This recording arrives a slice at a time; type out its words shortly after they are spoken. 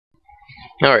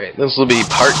Alright, this will be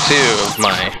part 2 of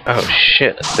my, oh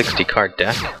shit, a 60 card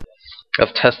deck, of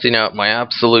testing out my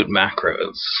absolute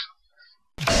macros.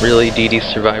 Really, DD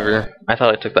Survivor? I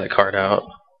thought I took that card out.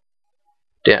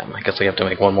 Damn, I guess I have to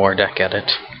make one more deck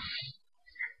edit.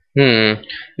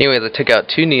 Anyways, I took out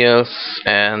 2 Neos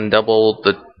and doubled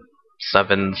the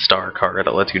 7-star card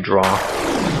that lets you draw.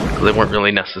 They weren't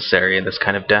really necessary in this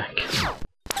kind of deck.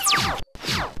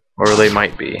 Or they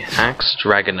might be. Axe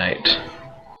Dragonite.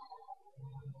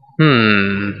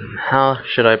 How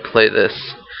should I play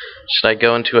this? Should I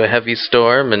go into a heavy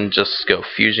storm and just go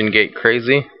Fusion Gate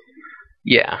crazy?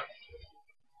 Yeah.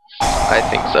 I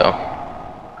think so.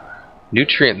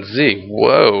 Nutrient Z,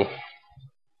 whoa.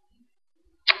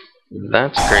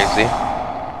 That's crazy.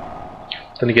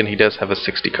 Then again, he does have a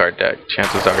 60 card deck.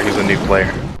 Chances are he's a new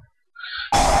player.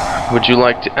 Would you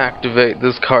like to activate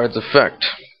this card's effect?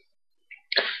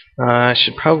 I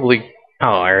should probably...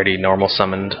 Oh, I already normal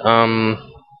summoned.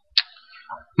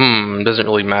 Doesn't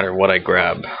really matter what I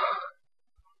grab.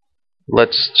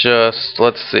 Let's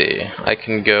see. I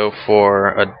can go for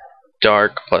a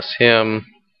dark plus him.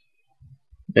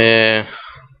 I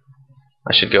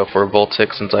should go for a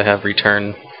Voltic since I have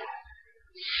return.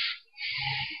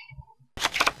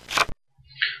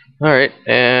 Alright,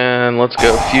 and let's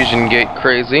go Fusion Gate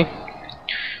crazy.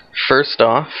 First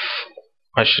off,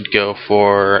 I should go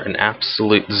for an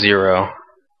Absolute Zero.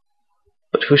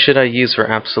 But who should I use for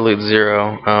Absolute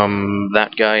Zero?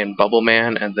 That guy and Bubble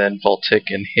Man, and then Voltic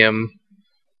and him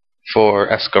for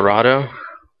Escarado.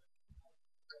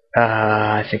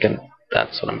 I think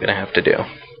that's what I'm gonna have to do.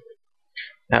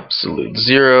 Absolute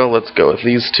Zero, let's go with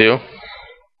these two.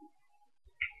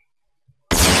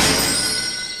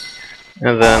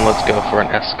 And then let's go for an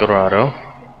Escarado.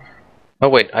 Oh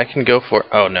wait, I can go for...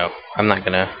 Oh no, I'm not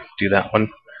gonna do that one.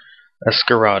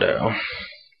 Escarado.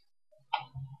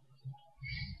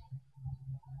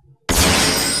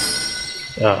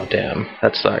 Oh damn,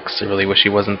 that sucks. I really wish he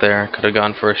wasn't there. Could have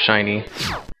gone for a shiny.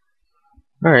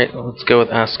 Alright, let's go with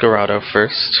Escarado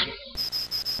first.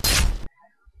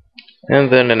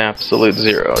 And then an Absolute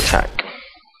Zero attack.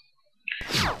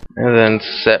 And then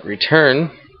set return.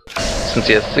 Since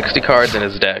he has 60 cards in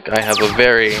his deck, I have a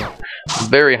very,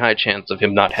 very high chance of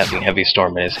him not having Heavy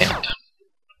Storm in his hand.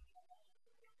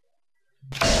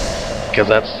 Because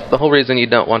that's the whole reason you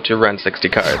don't want to run 60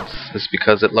 cards, is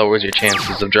because it lowers your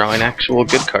chances of drawing actual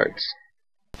good cards.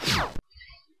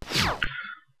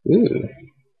 Ooh.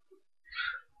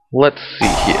 Let's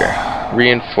see here.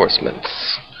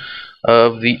 Reinforcements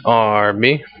of the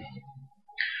army.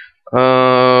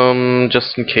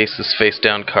 Just in case this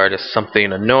face-down card is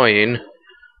something annoying,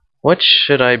 what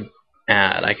should I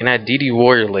add? I can add DD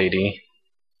Warrior Lady.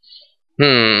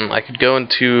 I could go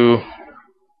into...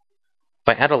 If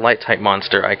I add a light-type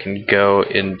monster, I can go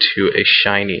into a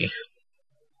shiny.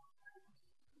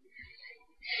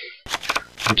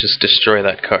 And just destroy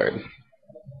that card.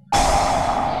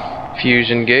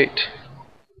 Fusion Gate.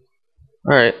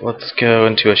 Alright, let's go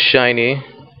into a shiny.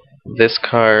 This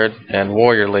card and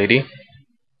Warrior Lady.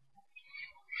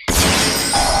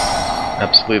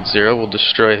 Absolute Zero will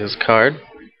destroy his card.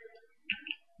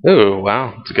 Ooh,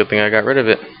 wow, it's a good thing I got rid of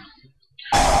it.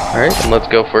 Alright, and let's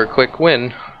go for a quick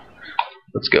win.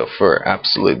 Let's go for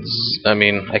Absolute I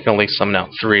can only summon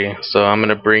out 3, so I'm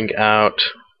gonna bring out...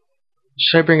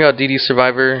 Should I bring out DD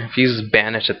Survivor? If he's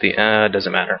banished at the end,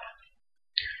 doesn't matter.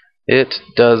 It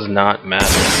does not matter.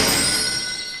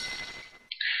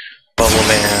 Bubble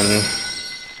Man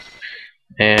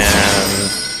and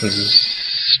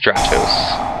Stratos.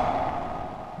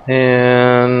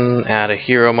 And add a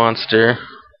hero monster.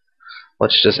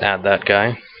 Let's just add that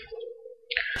guy.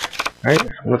 Alright,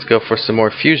 let's go for some more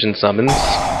fusion summons.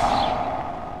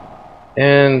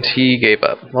 And he gave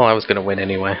up. Well, I was gonna win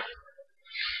anyway.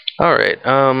 Alright,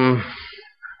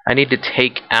 I need to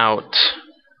take out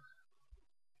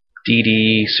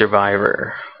DD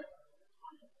Survivor.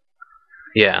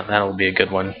 Yeah, that'll be a good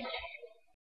one.